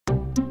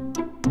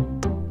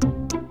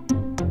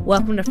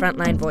Welcome to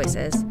Frontline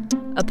Voices,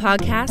 a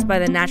podcast by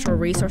the Natural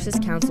Resources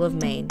Council of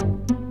Maine.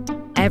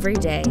 Every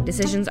day,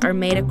 decisions are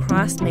made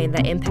across Maine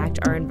that impact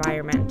our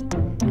environment,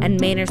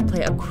 and Mainers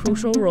play a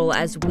crucial role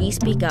as we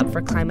speak up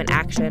for climate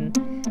action,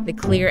 the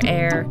clear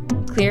air,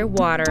 clear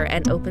water,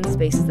 and open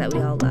spaces that we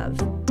all love.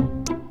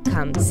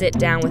 Come sit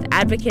down with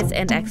advocates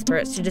and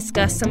experts to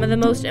discuss some of the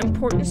most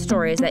important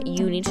stories that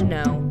you need to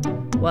know,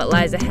 what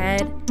lies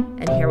ahead,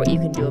 and hear what you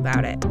can do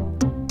about it.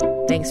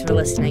 Thanks for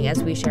listening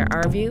as we share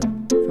our view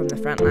from the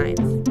front lines.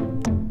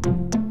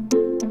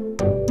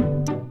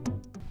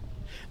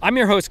 I'm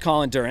your host,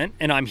 Colin Durant,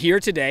 and I'm here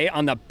today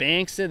on the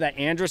banks of the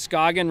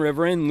Androscoggin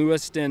River in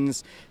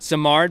Lewiston's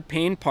Simard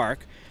Payne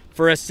Park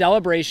for a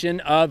celebration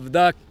of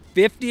the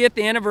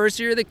 50th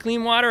anniversary of the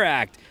Clean Water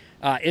Act.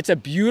 It's a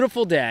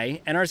beautiful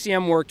day.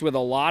 NRCM worked with a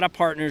lot of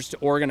partners to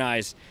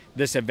organize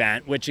this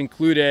event, which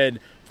included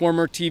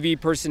former TV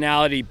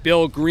personality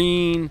Bill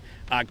Green,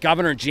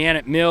 Governor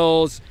Janet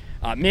Mills,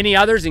 many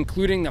others,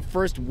 including the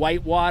first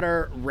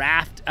whitewater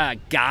raft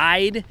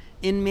guide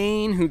in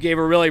Maine, who gave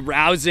a really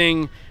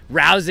rousing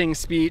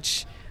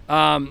speech.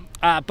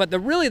 But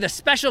the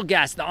special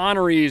guests, the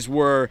honorees,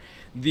 were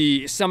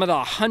some of the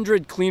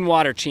 100 clean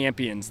water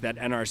champions that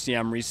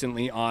NRCM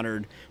recently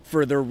honored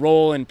for their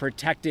role in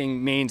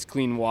protecting Maine's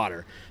clean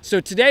water. So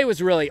today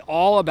was really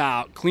all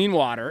about clean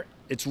water,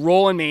 its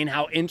role in Maine,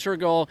 how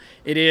integral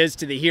it is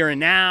to the here and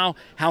now,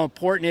 how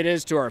important it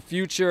is to our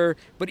future,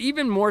 but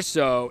even more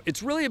so,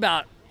 it's really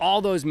about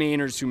all those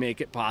Mainers who make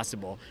it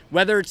possible,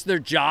 whether it's their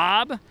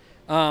job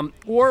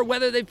or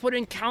whether they put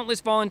in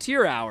countless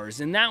volunteer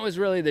hours. And that was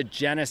really the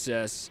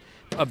genesis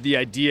of the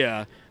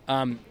idea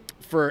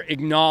for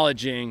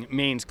acknowledging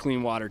Maine's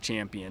clean water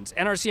champions.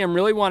 NRCM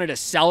really wanted to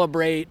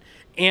celebrate,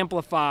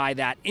 amplify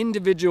that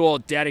individual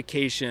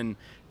dedication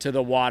to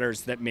the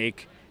waters that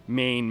make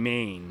Maine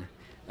Maine.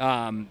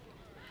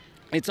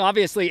 It's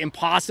obviously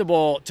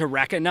impossible to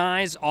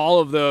recognize all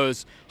of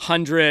those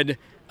 100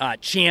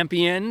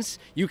 champions.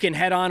 You can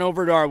head on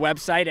over to our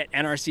website at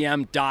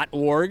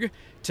nrcm.org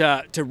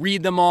to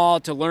read them all,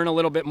 to learn a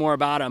little bit more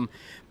about them.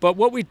 But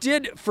what we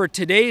did for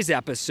today's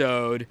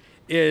episode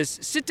is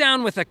sit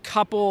down with a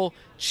couple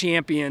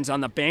champions on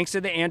the banks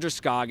of the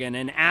Androscoggin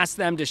and ask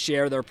them to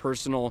share their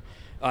personal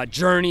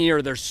journey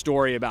or their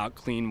story about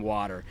clean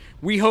water.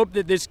 We hope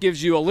that this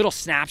gives you a little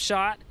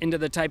snapshot into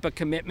the type of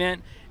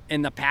commitment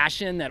and the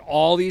passion that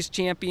all these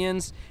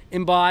champions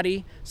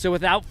embody. So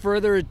without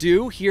further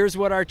ado, here's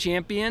what our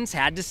champions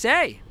had to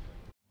say.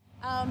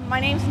 My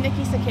name's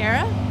Nikki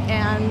Sakara,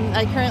 and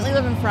I currently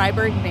live in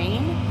Fryeburg,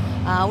 Maine.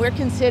 We're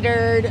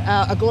considered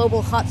a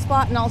global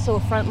hotspot and also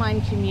a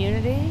frontline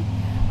community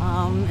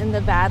in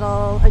the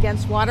battle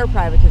against water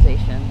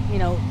privatization. You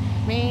know,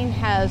 Maine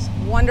has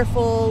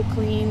wonderful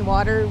clean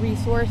water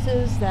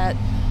resources that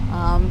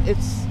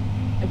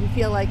we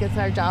feel like it's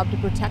our job to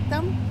protect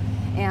them.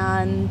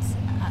 And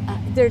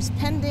there's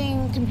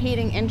pending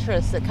competing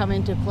interests that come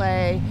into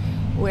play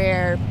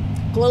where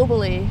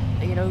globally,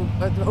 you know,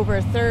 over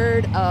a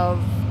third of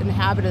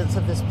inhabitants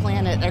of this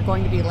planet are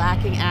going to be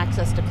lacking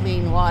access to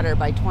clean water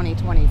by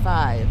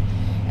 2025.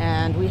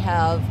 And we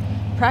have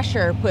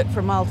pressure put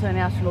from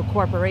multinational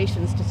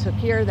corporations to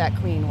secure that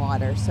clean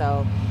water.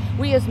 So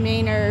we as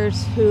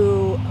Mainers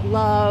who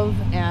love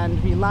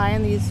and rely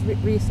on these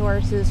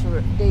resources for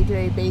a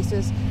day-to-day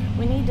basis,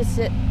 we need to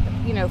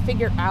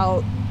figure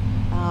out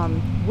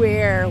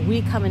where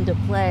we come into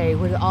play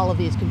with all of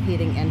these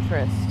competing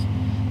interests.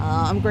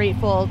 I'm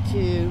grateful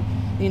to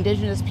the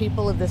indigenous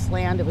people of this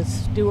land that was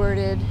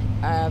stewarded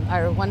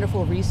our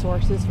wonderful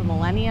resources for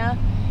millennia,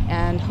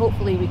 and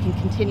hopefully we can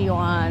continue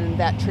on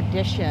that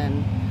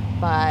tradition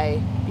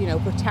by, you know,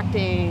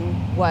 protecting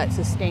what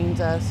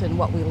sustains us and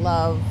what we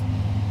love,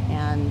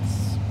 and,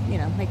 you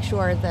know, make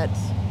sure that,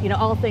 you know,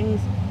 all things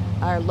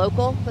are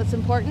local. That's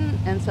important,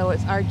 and so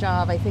it's our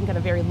job, I think, on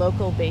a very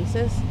local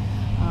basis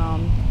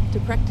to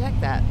protect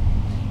that.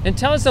 And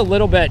tell us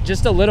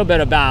just a little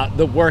bit about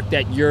the work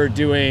that you're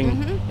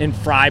doing in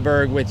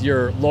Fryeburg with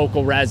your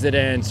local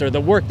residents, or the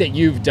work that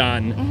you've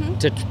done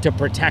to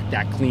protect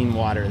that clean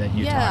water that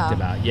you talked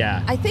about.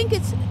 Yeah, I think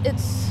it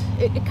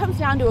comes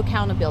down to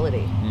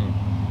accountability.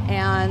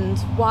 And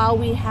while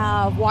we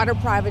have water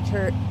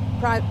privatizers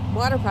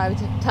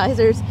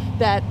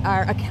that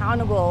are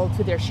accountable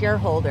to their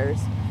shareholders,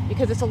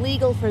 because it's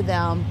illegal for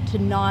them to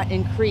not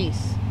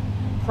increase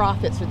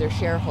profits for their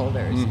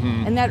shareholders.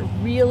 And that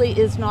really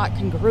is not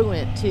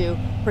congruent to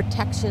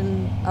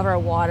protection of our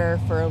water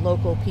for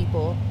local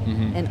people.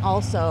 And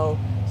also,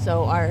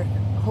 so our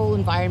whole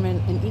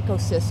environment and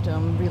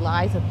ecosystem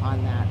relies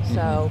upon that.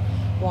 So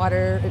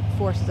water, it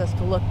forces us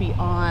to look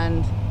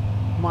beyond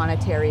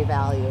monetary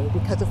value,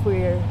 because if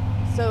we're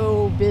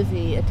so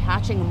busy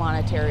attaching a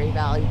monetary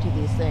value to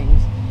these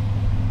things,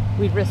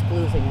 we'd risk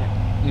losing it.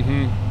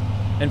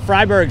 And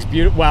Fryeburg's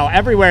beautiful. Well,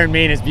 everywhere in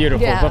Maine is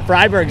beautiful, but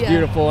Fryeburg's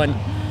beautiful. And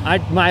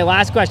my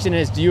last question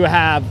is, do you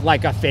have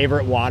like a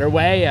favorite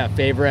waterway, a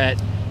favorite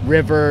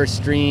river,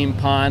 stream,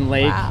 pond,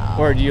 lake,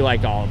 or do you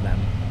like all of them?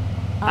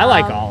 I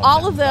like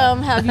all of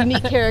them have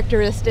unique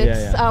characteristics.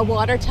 Yeah.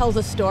 Water tells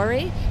a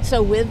story.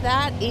 So with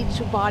that, each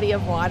body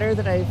of water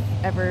that I've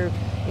ever,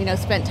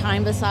 spent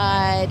time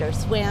beside or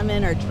swam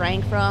in or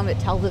drank from, it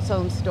tells its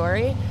own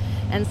story.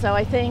 And so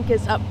I think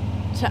it's up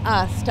to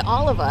us, to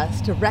all of us,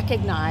 to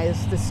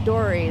recognize the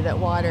story that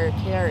water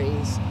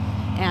carries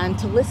and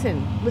to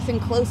listen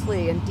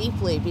closely and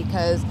deeply,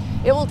 because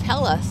it will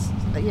tell us,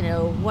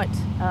 what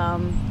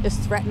is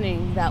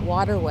threatening that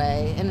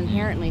waterway and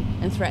inherently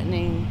and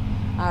threatening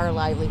our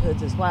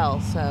livelihoods as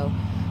well. So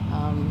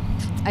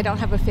I don't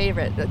have a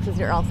favorite because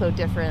they're all so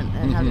different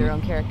and have their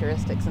own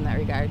characteristics in that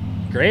regard.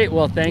 Great.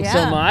 Well, thanks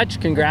so much.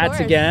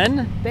 Congrats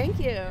again. Thank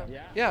you.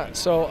 Yeah,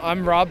 so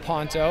I'm Rob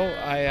Ponto.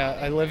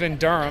 I live in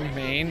Durham,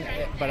 Maine,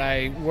 but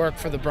I work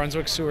for the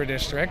Brunswick Sewer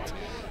District.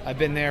 I've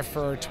been there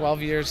for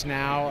 12 years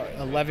now.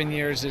 11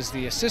 years as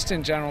the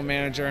assistant general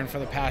manager, and for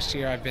the past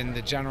year I've been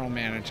the general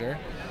manager.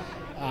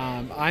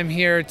 I'm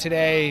here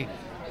today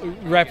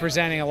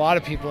representing a lot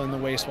of people in the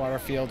wastewater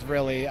field,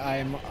 really.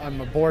 I'm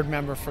a board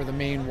member for the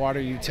Maine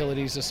Water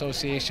Utilities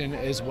Association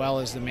as well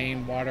as the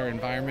Maine Water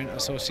Environment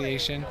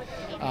Association,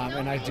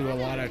 and I do a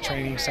lot of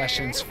training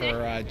sessions for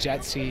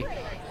JETSI,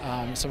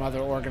 some other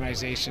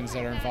organizations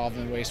that are involved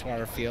in the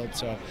wastewater field.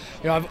 So,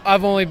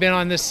 I've only been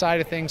on this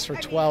side of things for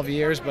 12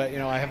 years, but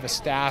I have a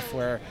staff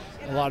where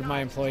a lot of my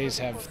employees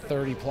have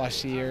 30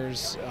 plus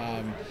years.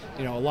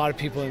 A lot of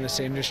people in this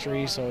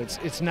industry, so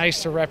it's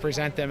nice to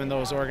represent them in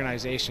those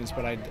organizations.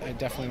 But I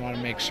definitely want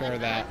to make sure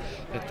that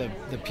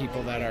the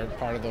people that are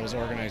part of those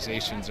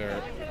organizations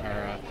are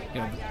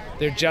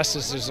they're just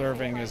as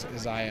deserving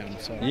as I am.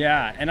 So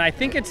yeah, and I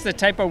think it's the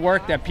type of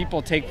work that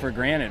people take for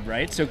granted,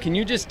 right? So can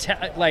you just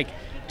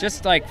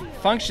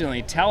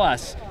functionally tell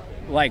us,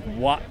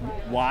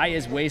 why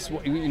is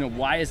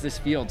why is this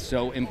field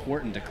so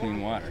important to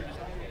clean water?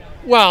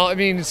 Well, I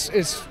mean,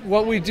 it's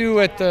what we do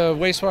at the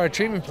wastewater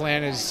treatment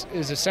plant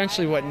is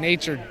essentially what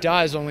nature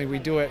does, only we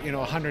do it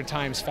 100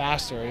 times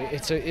faster.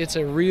 It's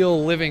a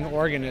real living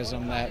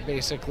organism that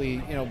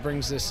basically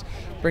brings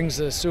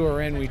the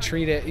sewer in. We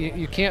treat it.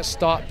 You can't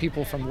stop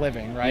people from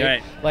living,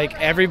 right? Like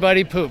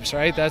everybody poops,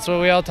 right? That's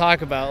what we all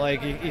talk about.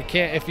 Like you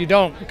can't, if you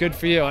don't, good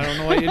for you. I don't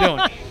know what you're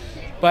doing.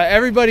 But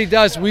everybody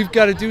does. We've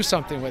got to do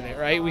something with it,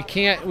 right? We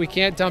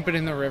can't dump it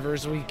in the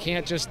rivers. We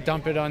can't just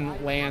dump it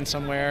on land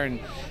somewhere. And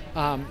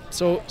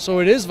so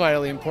it is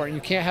vitally important.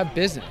 You can't have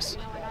business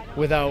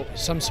without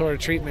some sort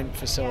of treatment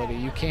facility.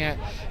 You can't.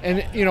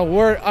 And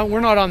we're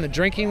not on the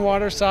drinking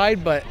water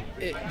side, but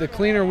the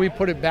cleaner we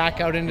put it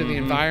back out into the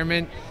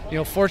environment.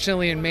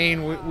 Fortunately in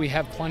Maine we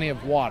have plenty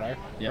of water,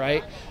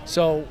 right?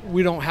 So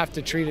we don't have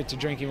to treat it to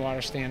drinking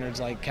water standards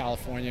like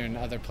California and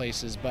other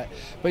places. But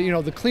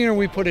the cleaner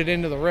we put it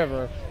into the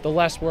river, the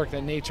less work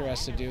that nature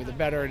has to do, the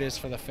better it is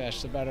for the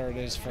fish, the better it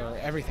is for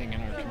everything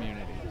in our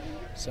community.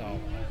 So,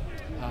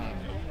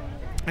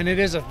 and it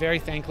is a very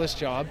thankless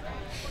job.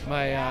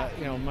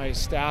 My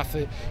staff,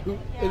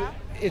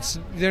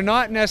 they're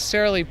not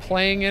necessarily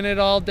playing in it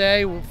all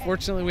day.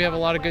 Fortunately, we have a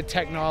lot of good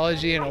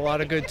technology and a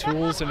lot of good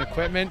tools and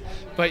equipment,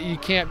 but you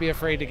can't be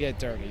afraid to get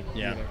dirty.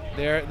 Yeah.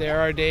 Either. There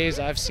are days,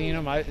 I've seen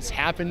them, it's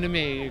happened to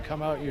me, you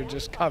come out, you're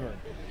just covered,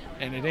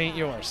 and it ain't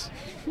yours.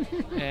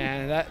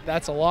 And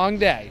that's a long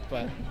day,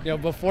 but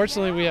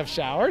fortunately we have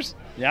showers.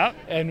 Yeah.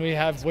 And we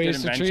have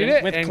ways to treat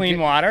it. With clean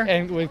water.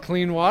 And with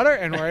clean water,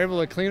 and we're able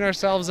to clean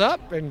ourselves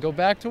up and go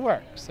back to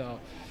work. So,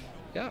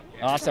 yeah.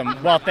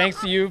 Awesome. Well, thanks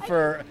to you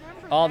for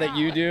all that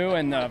you do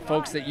and the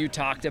folks that you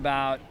talked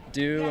about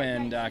do,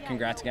 and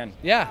congrats again.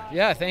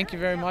 Yeah. Thank you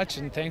very much,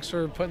 and thanks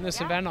for putting this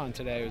event on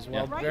today. It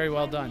was very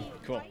well done.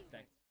 Cool.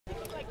 Thanks.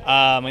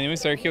 My name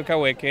is Sergio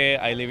Kaweke.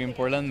 I live in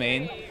Portland,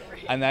 Maine,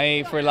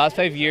 and for the last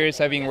 5 years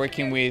I've been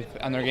working with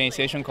an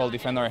organization called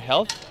Defend Our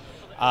Health,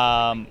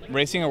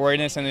 raising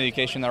awareness and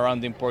education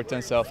around the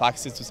importance of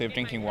access to safe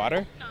drinking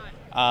water.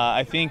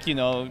 I think,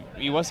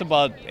 it was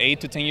about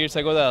 8 to 10 years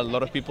ago that a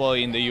lot of people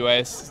in the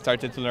U.S.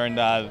 started to learn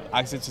that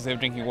access to safe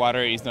drinking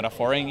water is not a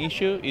foreign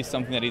issue. It's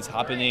something that is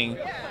happening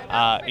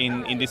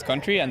in this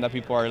country and that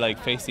people are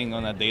facing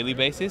on a daily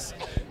basis.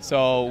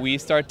 So we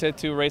started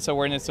to raise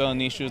awareness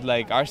on issues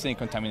like arsenic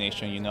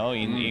contamination,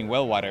 in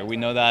well water. We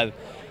know that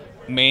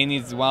Maine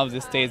is one of the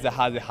states that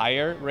has the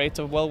higher rates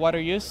of well water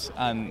use.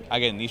 And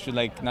again, issues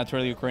like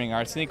naturally occurring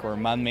arsenic or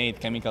man-made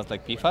chemicals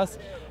like PFAS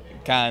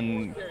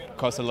can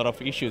cause a lot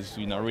of issues,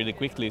 really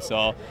quickly.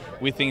 So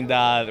we think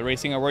that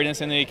raising awareness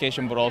and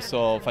education, but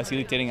also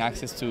facilitating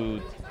access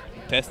to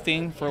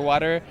testing for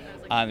water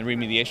and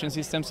remediation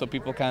systems so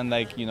people can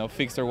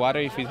fix their water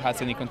if it has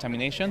any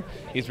contamination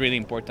is really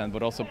important,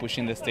 but also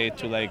pushing the state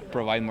to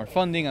provide more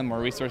funding and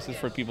more resources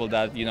for people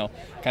that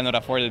cannot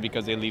afford it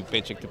because they live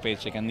paycheck to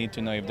paycheck and need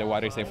to know if the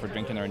water is safe for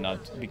drinking or not,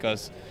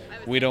 because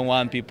we don't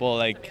want people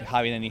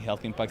having any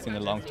health impacts in the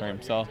long term.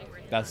 So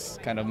that's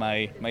kind of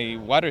my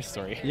water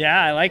story.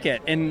 Yeah, I like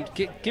it. And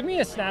give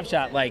me a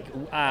snapshot,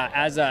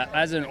 as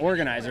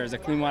a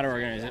clean water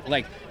organizer,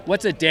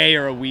 what's a day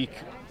or a week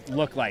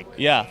look like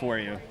for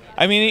you?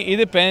 I mean, it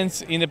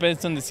depends. It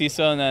depends on the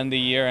season and the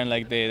year and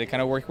like the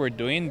kind of work we're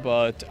doing.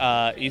 But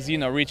is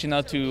reaching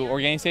out to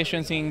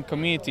organizations in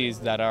communities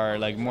that are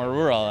like more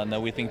rural and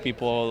that we think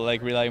people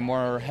like rely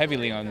more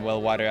heavily on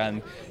well water,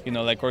 and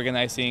like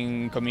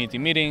organizing community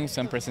meetings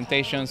and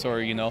presentations, or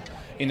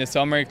in the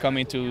summer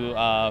coming to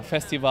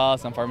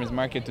festivals and farmers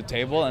market to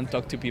table and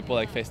talk to people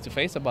like face to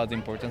face about the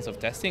importance of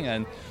testing.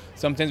 And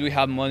sometimes we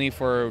have money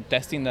for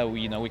testing that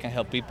we can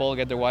help people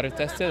get their water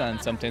tested,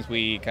 and sometimes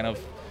we kind of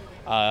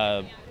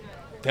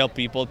help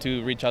people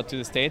to reach out to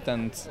the state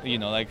and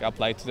like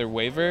apply to their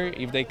waiver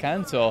if they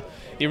can. So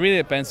it really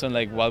depends on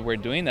like what we're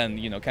doing, and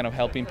kind of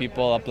helping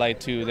people apply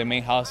to the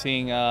Maine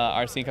Housing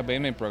arsenic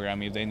abatement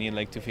program if they need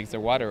like to fix their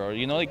water, or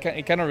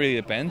it kind of really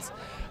depends.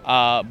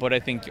 But I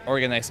think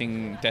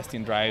organizing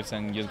testing drives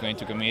and just going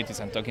to communities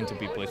and talking to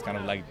people is kind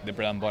of like the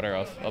bread and butter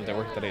of the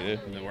work that I do.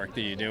 The work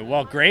that you do.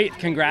 Well, great.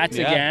 Congrats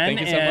again.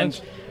 Thank you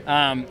so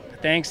much.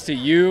 Thanks to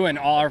you and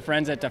all our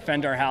friends at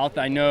Defend Our Health.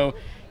 I know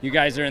you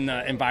guys are in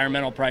the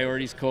Environmental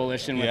Priorities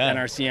Coalition with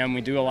NRCM.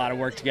 We do a lot of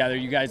work together.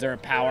 You guys are a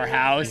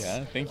powerhouse.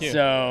 Yeah, thank you.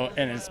 So,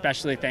 and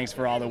especially thanks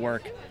for all the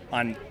work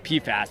on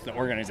PFAS the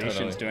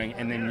organization is doing,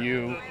 and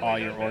then all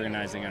your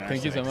organizing on our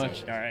Thank you so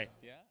much. All right.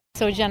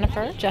 So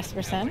Jennifer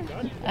Jesperson,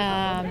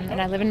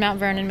 and I live in Mount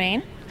Vernon,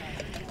 Maine.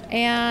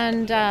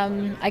 And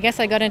I guess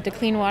I got into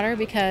clean water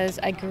because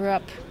I grew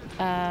up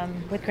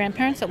with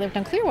grandparents that lived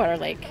on Clearwater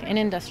Lake in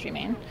Industry,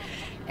 Maine.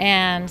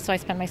 And so I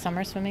spent my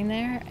summer swimming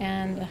there,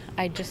 and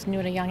I just knew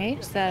at a young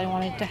age that I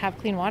wanted to have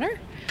clean water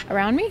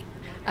around me.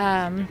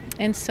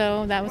 And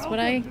so that was what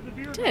I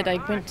did.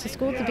 I went to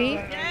school to be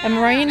a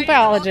marine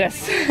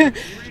biologist.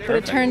 But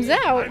it turns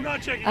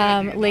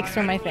out lakes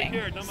are my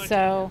thing.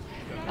 So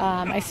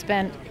I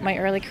spent my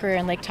early career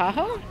in Lake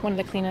Tahoe, one of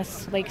the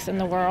cleanest lakes in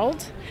the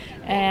world,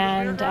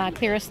 and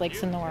clearest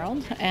lakes in the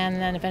world, and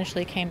then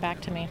eventually came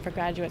back to Maine for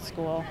graduate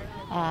school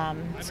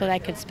so that I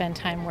could spend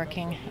time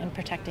working and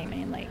protecting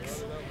Maine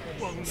lakes.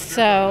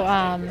 So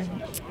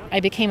I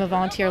became a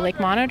volunteer lake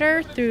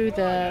monitor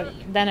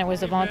then it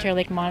was a volunteer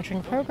lake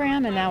monitoring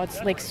program, and now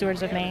it's Lake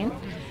Stewards of Maine.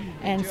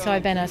 And so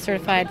I've been a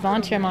certified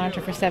volunteer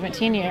monitor for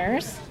 17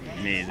 years.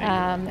 Amazing.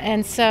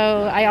 And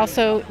so I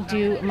also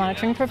do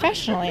monitoring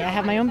professionally. I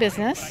have my own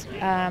business,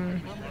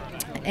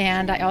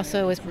 and I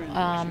also was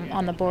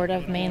on the board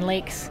of Maine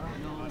Lakes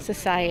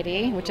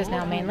Society, which is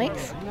now Maine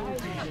Lakes,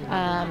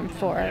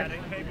 for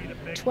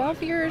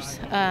 12 years,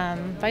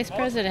 vice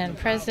president,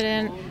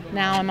 president.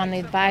 Now I'm on the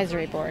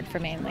advisory board for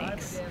Maine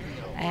Lakes.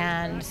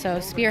 And so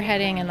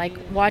spearheading and like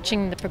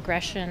watching the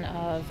progression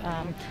of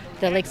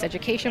the Lakes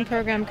Education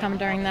Program come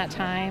during that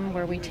time,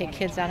 where we take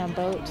kids out on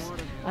boats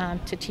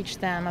to teach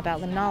them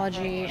about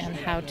limnology and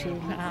how to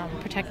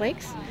protect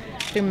lakes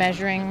through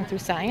measuring, through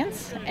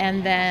science,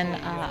 and then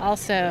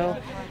also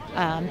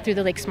through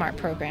the Lake Smart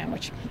program,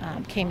 which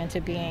came into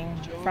being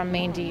from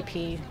Maine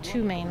DEP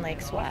to Maine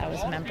Lakes while I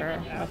was a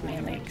member of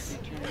Maine Lakes.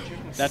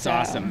 That's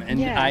awesome.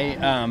 And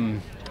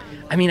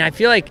I mean, I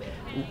feel like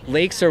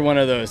lakes are one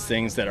of those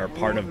things that are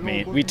part of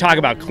Maine. We talk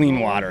about clean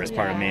water as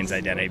part of Maine's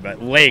identity,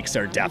 but lakes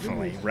are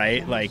definitely,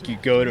 right? Like you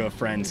go to a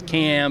friend's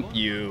camp,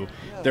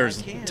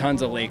 there's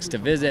tons of lakes to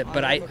visit,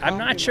 but I'm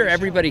not sure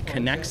everybody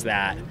connects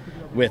that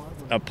with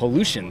a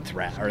pollution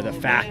threat or the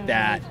fact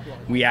that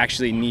we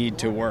actually need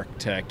to work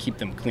to keep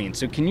them clean.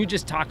 So can you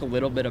just talk a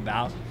little bit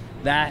about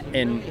that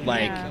and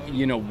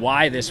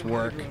why this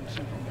work,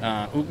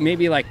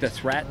 maybe like the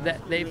threat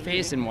that they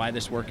face and why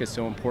this work is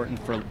so important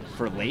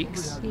for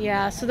lakes?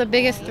 Yeah, so the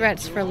biggest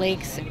threats for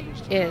lakes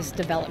is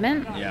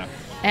development. Yeah.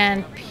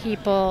 And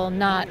people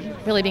not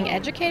really being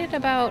educated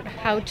about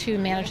how to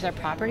manage their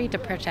property to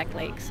protect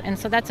lakes. And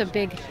so that's a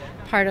big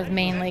part of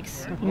Maine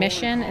Lakes'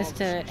 mission, is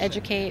to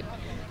educate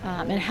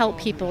and help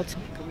people to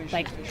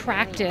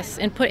practice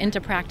and put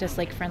into practice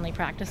lake-friendly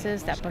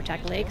practices that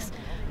protect lakes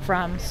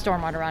from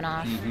stormwater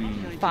runoff.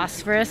 Mm-hmm.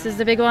 Phosphorus is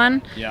the big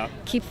one. Yeah.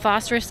 Keep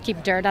phosphorus,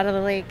 keep dirt out of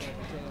the lake.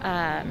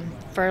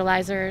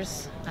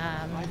 Fertilizers,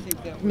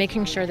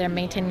 making sure they're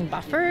maintaining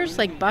buffers,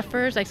 like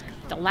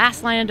the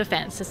last line of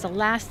defense. It's the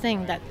last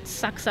thing that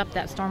sucks up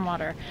that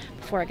stormwater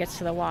before it gets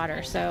to the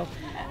water. So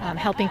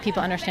helping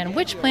people understand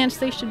which plants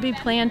they should be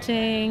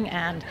planting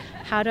and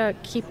how to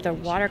keep the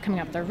water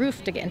coming up the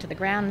roof to get into the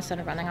ground instead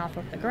of running off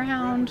of the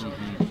ground.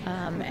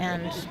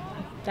 And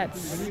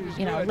that's,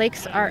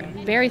 lakes are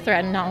very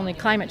threatened, not only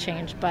climate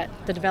change, but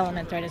the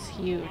development threat is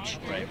huge.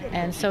 Right.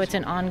 And so it's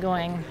an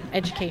ongoing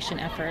education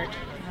effort.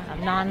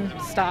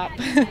 Non-stop.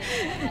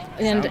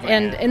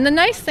 and the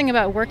nice thing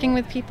about working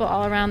with people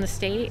all around the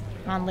state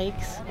on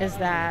lakes is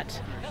that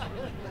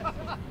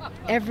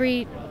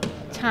every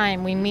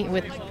time we meet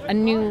with a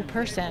new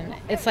person,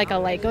 it's like a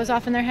light goes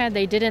off in their head.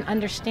 They didn't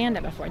understand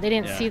it before. They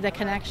didn't see the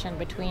connection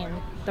between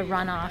the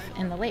runoff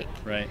and the lake.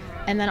 Right.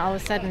 And then all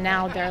of a sudden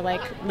now they're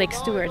like lake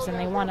stewards and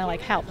they want to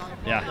help.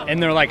 Yeah,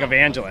 and they're like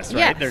evangelists, right?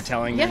 Yes. They're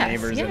telling their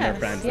neighbors and their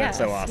friends. That's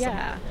so awesome.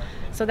 Yeah.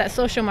 So that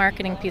social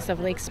marketing piece of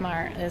Lake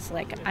Smart is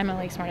like, I'm a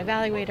Lake Smart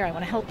evaluator, I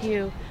want to help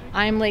you.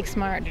 I'm Lake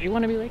Smart, do you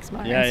want to be Lake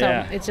Smart? Yeah, and so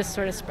yeah. it just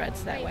sort of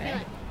spreads that way.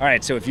 All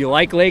right, so if you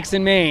like lakes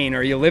in Maine,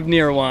 or you live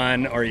near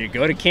one, or you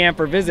go to camp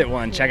or visit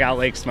one, check out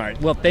Lake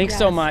Smart. Well, thanks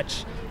so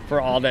much for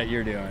all that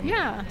you're doing.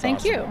 Yeah, It's thank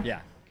awesome. you.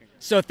 Yeah.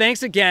 So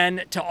thanks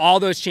again to all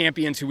those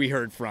champions who we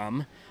heard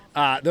from.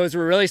 Those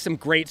were really some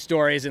great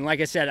stories, and like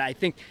I said, I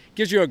think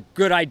gives you a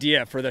good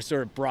idea for the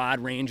sort of broad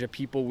range of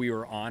people we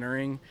were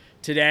honoring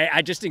today.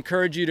 I just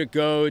encourage you to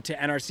go to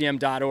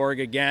nrcm.org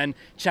again,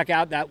 check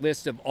out that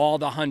list of all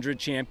the 100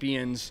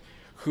 champions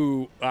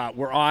who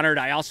were honored.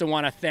 I also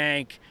want to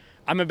thank,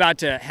 I'm about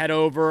to head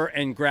over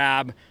and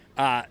grab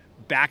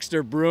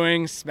Baxter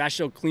Brewing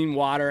Special Clean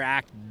Water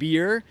Act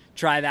beer.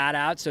 Try that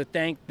out. So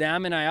thank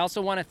them. And I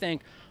also want to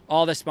thank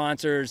all the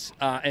sponsors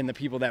and the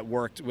people that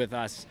worked with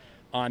us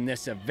on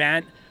this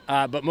event.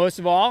 But most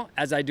of all,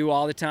 as I do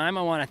all the time,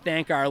 I want to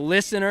thank our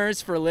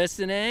listeners for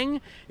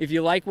listening. If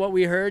you like what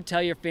we heard,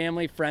 tell your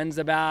family, friends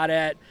about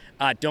it.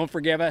 Don't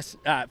forgive us.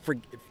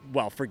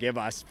 Forgive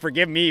us.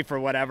 Forgive me for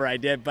whatever I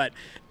did. But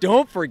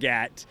don't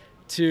forget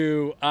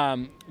to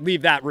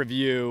leave that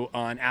review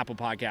on Apple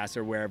Podcasts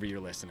or wherever you're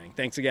listening.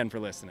 Thanks again for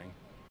listening.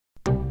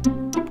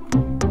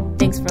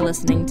 Thanks for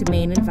listening to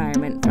Maine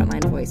Environment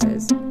Frontline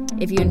Voices.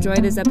 If you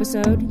enjoyed this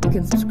episode, you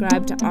can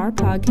subscribe to our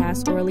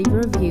podcast or leave a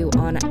review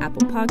on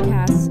Apple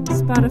Podcasts,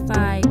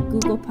 Spotify,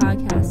 Google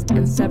Podcasts,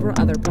 and several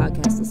other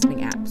podcast listening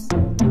apps.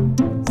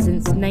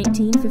 Since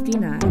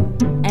 1959,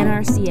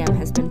 NRCM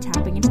has been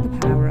tapping into the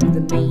power of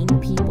the Maine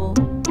people,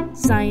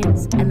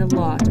 science, and the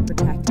law to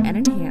protect and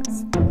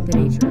enhance the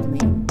nature of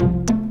Maine.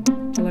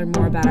 To learn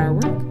more about our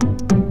work,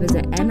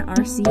 visit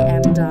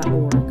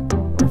nrcm.org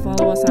or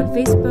follow us on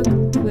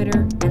Facebook, Twitter,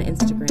 and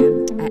Instagram